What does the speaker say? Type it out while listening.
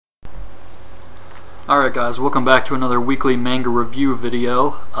Alright guys, welcome back to another weekly manga review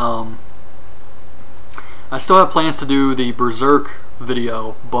video. I still have plans to do the Berserk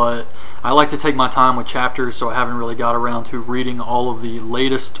video, but I like to take my time with chapters, so I haven't really got around to reading all of the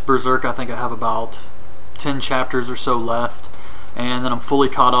latest Berserk. I think I have about 10 chapters or so left, and then I'm fully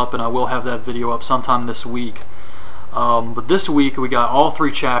caught up, and I will have that video up sometime this week. But this week we got all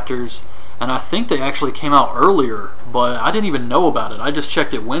 3 chapters, and I think they actually came out earlier, but I didn't even know about it. I just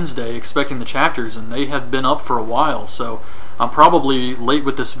checked it Wednesday expecting the chapters, and they had been up for a while, so I'm probably late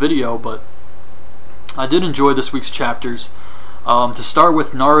with this video, but I did enjoy this week's chapters. To start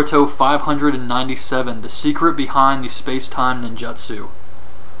with, Naruto 597, The Secret Behind the Space-Time Ninjutsu.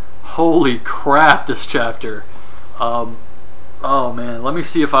 Holy crap, this chapter. Oh man, let me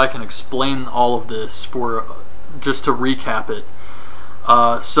see if I can explain all of this just to recap it.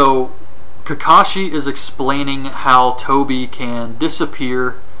 So Kakashi is explaining how Toby can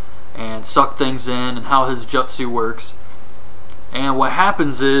disappear and suck things in and how his jutsu works. And what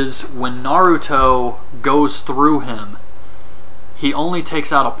happens is when Naruto goes through him, he only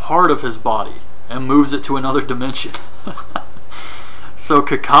takes out a part of his body and moves it to another dimension. So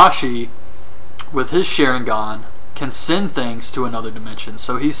Kakashi, with his Sharingan, can send things to another dimension.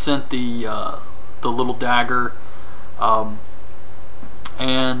 So he sent the little dagger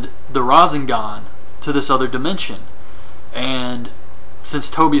and the Rasengan to this other dimension. And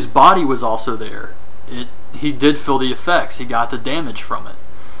since Toby's body was also there, he did feel the effects. He got the damage from it.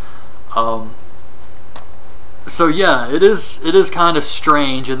 So yeah, it is kind of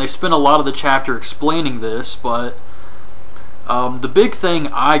strange, and they spent a lot of the chapter explaining this, but the big thing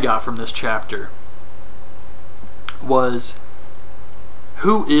I got from this chapter was,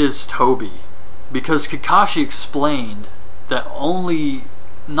 who is Toby? Because Kakashi explained that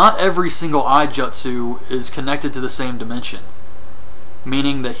not every single eye jutsu is connected to the same dimension,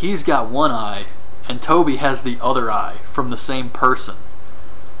 meaning that he's got one eye and Toby has the other eye from the same person.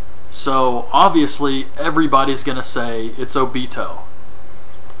 So obviously everybody's gonna say it's Obito,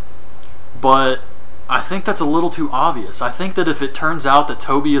 but I think that's a little too obvious. I think that if it turns out that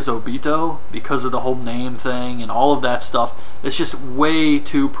Toby is Obito because of the whole name thing and all of that stuff, it's just way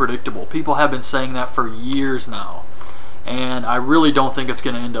too predictable. People have been saying that for years now, and I really don't think it's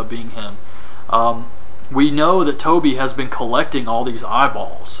going to end up being him. We know that Toby has been collecting all these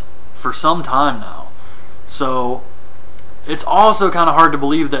eyeballs for some time now, so it's also kind of hard to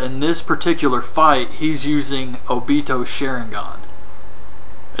believe that in this particular fight he's using Obito's Sharingan.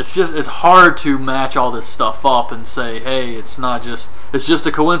 It's hard to match all this stuff up and say, hey, it's just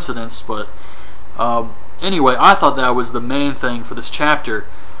a coincidence. But anyway, I thought that was the main thing for this chapter,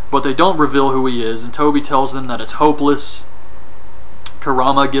 but they don't reveal who he is, and Toby tells them that it's hopeless.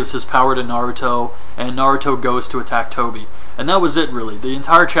 Kurama gives his power to Naruto, and Naruto goes to attack Toby. And that was it, really. The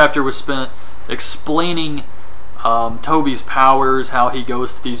entire chapter was spent explaining Toby's powers, how he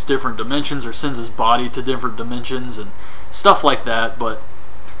goes to these different dimensions or sends his body to different dimensions and stuff like that. But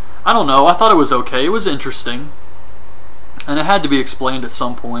I don't know, I thought it was okay. It was interesting, and it had to be explained at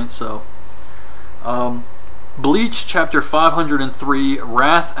some point. So Bleach chapter 503,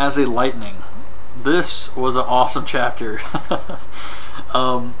 Wrath as a Lightning. This was an awesome chapter.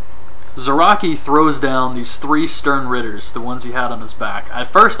 Zaraki throws down these 3 stern ridders, the ones he had on his back. At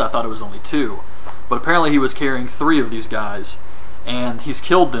first I thought it was only 2, but apparently he was carrying 3 of these guys, and he's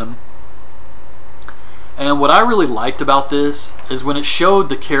killed them. And what I really liked about this is when it showed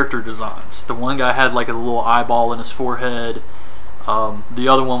the character designs. The one guy had like a little eyeball in his forehead. The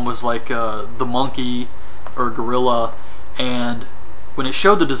other one was like the monkey or gorilla. And when it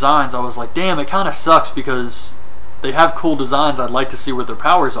showed the designs, I was like, damn, it kind of sucks because they have cool designs. I'd like to see what their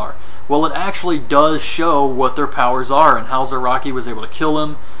powers are. Well, it actually does show what their powers are and how Zaraki was able to kill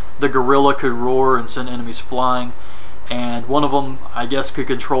him. The gorilla could roar and send enemies flying. And one of them, I guess, could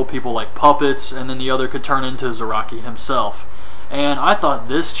control people like puppets, and then the other could turn into Zaraki himself. And I thought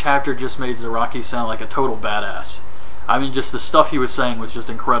this chapter just made Zaraki sound like a total badass. I mean, just the stuff he was saying was just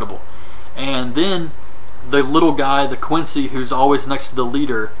incredible. And then the little guy, the Quincy, who's always next to the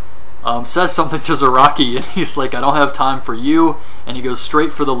leader, says something to Zaraki, and he's like, I don't have time for you, and he goes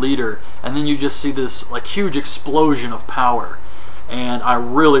straight for the leader. And then you just see this like huge explosion of power. And I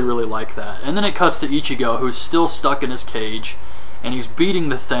really, really like that. And then it cuts to Ichigo, who's still stuck in his cage, and he's beating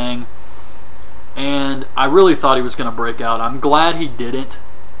the thing. And I really thought he was going to break out. I'm glad he didn't,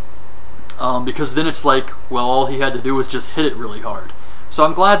 because then it's like, well, all he had to do was just hit it really hard. So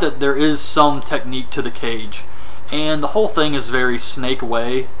I'm glad that there is some technique to the cage. And the whole thing is very Snake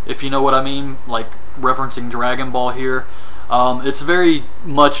Way, if you know what I mean, like referencing Dragon Ball here. It's very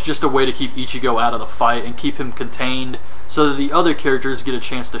much just a way to keep Ichigo out of the fight and keep him contained so that the other characters get a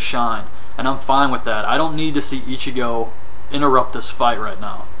chance to shine. And I'm fine with that. I don't need to see Ichigo interrupt this fight right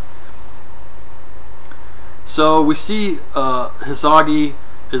now. So we see Hisagi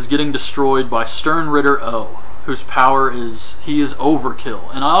is getting destroyed by Stern Ritter O, whose power is, he is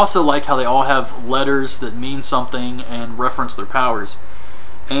overkill. And I also like how they all have letters that mean something and reference their powers.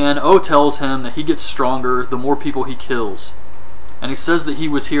 And O tells him that he gets stronger the more people he kills. And he says that he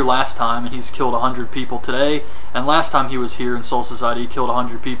was here last time and he's killed 100 people today. And last time he was here in Soul Society he killed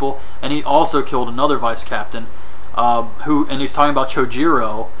 100 people. And he also killed another vice captain. And he's talking about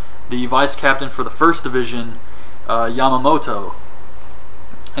Chojiro, the vice captain for the 1st Division, Yamamoto.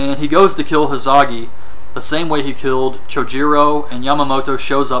 And he goes to kill Hisagi the same way he killed Chojiro, and Yamamoto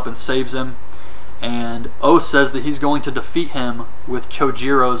shows up and saves him. And O says that he's going to defeat him with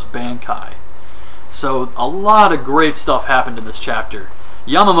Chojiro's Bankai. So a lot of great stuff happened in this chapter.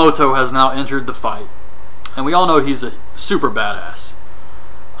 Yamamoto has now entered the fight, and we all know he's a super badass,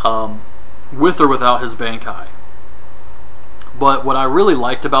 with or without his Bankai. But what I really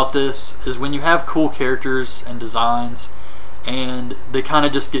liked about this is when you have cool characters and designs and they kind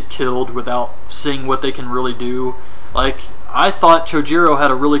of just get killed without seeing what they can really do. Like, I thought Chojiro had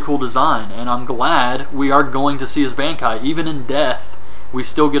a really cool design, and I'm glad we are going to see his Bankai. Even in death, we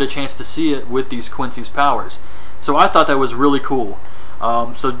still get a chance to see it with these Quincy's powers. So I thought that was really cool.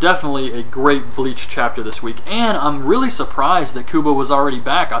 So definitely a great Bleach chapter this week. And I'm really surprised that Kubo was already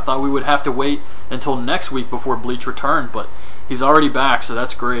back. I thought we would have to wait until next week before Bleach returned, but he's already back, so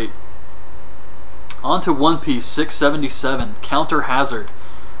that's great. On to One Piece 677, Counter Hazard.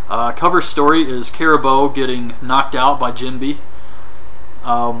 Cover story is Caribou getting knocked out by Jinbe.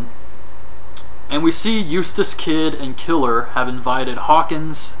 And we see Eustace Kid and Killer have invited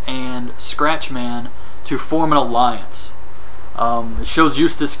Hawkins and Scratchman to form an alliance. It shows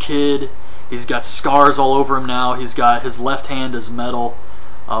Eustace Kid. He's got scars all over him now. He's got, his left hand is metal.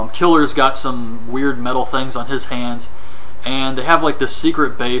 Killer's got some weird metal things on his hands. And they have like this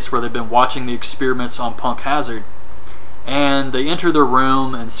secret base where they've been watching the experiments on Punk Hazard. And they enter their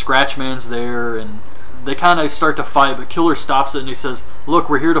room and Scratchman's there and they kind of start to fight, but Killer stops it and he says, look,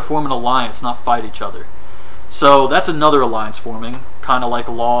 we're here to form an alliance, not fight each other. So that's another alliance forming, kind of like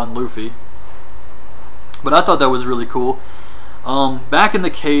Law and Luffy. But I thought that was really cool. Back in the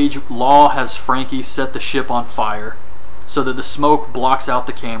cage, Law has Frankie set the ship on fire so that the smoke blocks out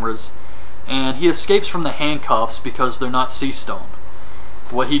the cameras. And he escapes from the handcuffs because they're not sea stone.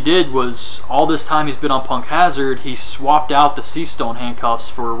 What he did was, all this time he's been on Punk Hazard, he swapped out the sea stone handcuffs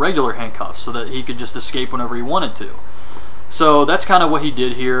for regular handcuffs so that he could just escape whenever he wanted to. So that's kind of what he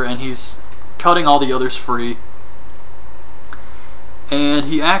did here, and he's cutting all the others free. And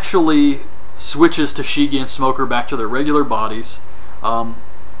he actually switches to Shigi and Smoker back to their regular bodies.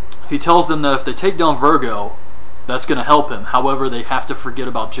 He tells them that if they take down Virgo, that's going to help him. However, they have to forget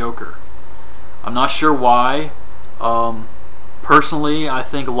about Joker. I'm not sure why. Personally, I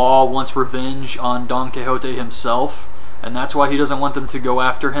think Law wants revenge on Don Quixote himself, and that's why he doesn't want them to go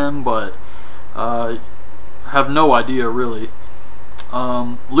after him, but have no idea, really.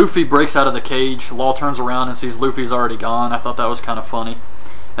 Luffy breaks out of the cage. Law turns around and sees Luffy's already gone. I thought that was kind of funny.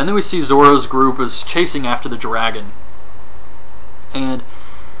 And then we see Zoro's group is chasing after the dragon. And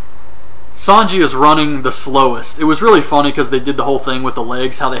Sanji is running the slowest. It was really funny because they did the whole thing with the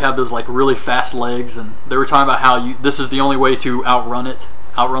legs, how they have those like really fast legs, and they were talking about how this is the only way to outrun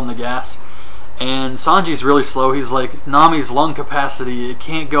the gas. And Sanji's really slow. He's like, Nami's lung capacity, it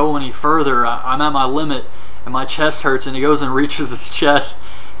can't go any further. I'm at my limit, and my chest hurts. And he goes and reaches his chest,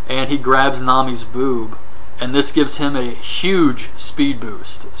 and he grabs Nami's boob, and this gives him a huge speed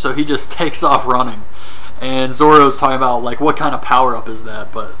boost. So he just takes off running. And Zoro's talking about, like, what kind of power-up is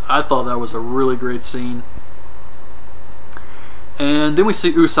that? But I thought that was a really great scene. And then we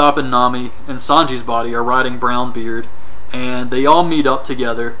see Usopp and Nami and Sanji's body are riding Brownbeard. And they all meet up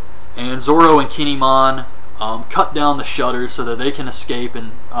together. And Zoro and Kinemon cut down the shutters so that they can escape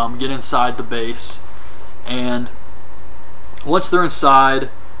and get inside the base. And once they're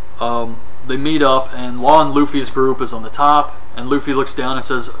inside, they meet up, and Law and Luffy's group is on the top. And Luffy looks down and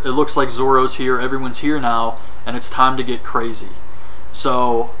says, it looks like Zoro's here, everyone's here now, and it's time to get crazy.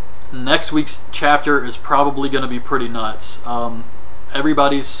 So next week's chapter is probably going to be pretty nuts.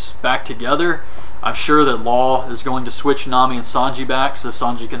 Everybody's back together. I'm sure that Law is going to switch Nami and Sanji back so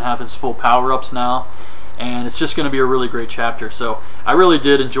Sanji can have his full power-ups now. And it's just going to be a really great chapter. So I really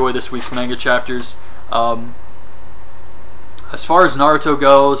did enjoy this week's manga chapters. As far as Naruto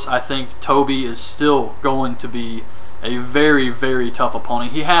goes, I think Toby is still going to be a very, very tough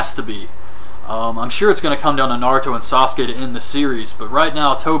opponent. He has to be. I'm sure it's going to come down to Naruto and Sasuke to end the series, but right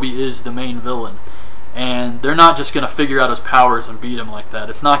now Toby is the main villain. and they're not just going to figure out his powers and beat him like that.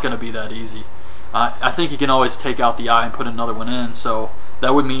 It's not going to be that easy. I think you can always take out the eye and put another one in, so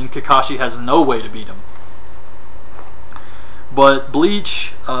that would mean Kakashi has no way to beat him. But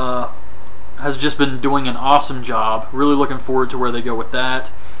Bleach has just been doing an awesome job. Really looking forward to where they go with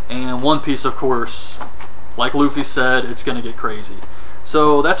that. And One Piece, of course, like Luffy said, it's going to get crazy.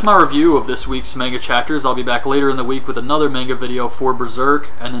 So that's my review of this week's manga chapters. I'll be back later in the week with another manga video for Berserk,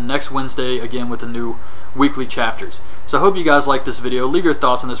 and then next Wednesday again with the new weekly chapters. So I hope you guys liked this video. Leave your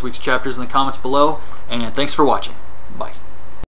thoughts on this week's chapters in the comments below, and thanks for watching. Bye.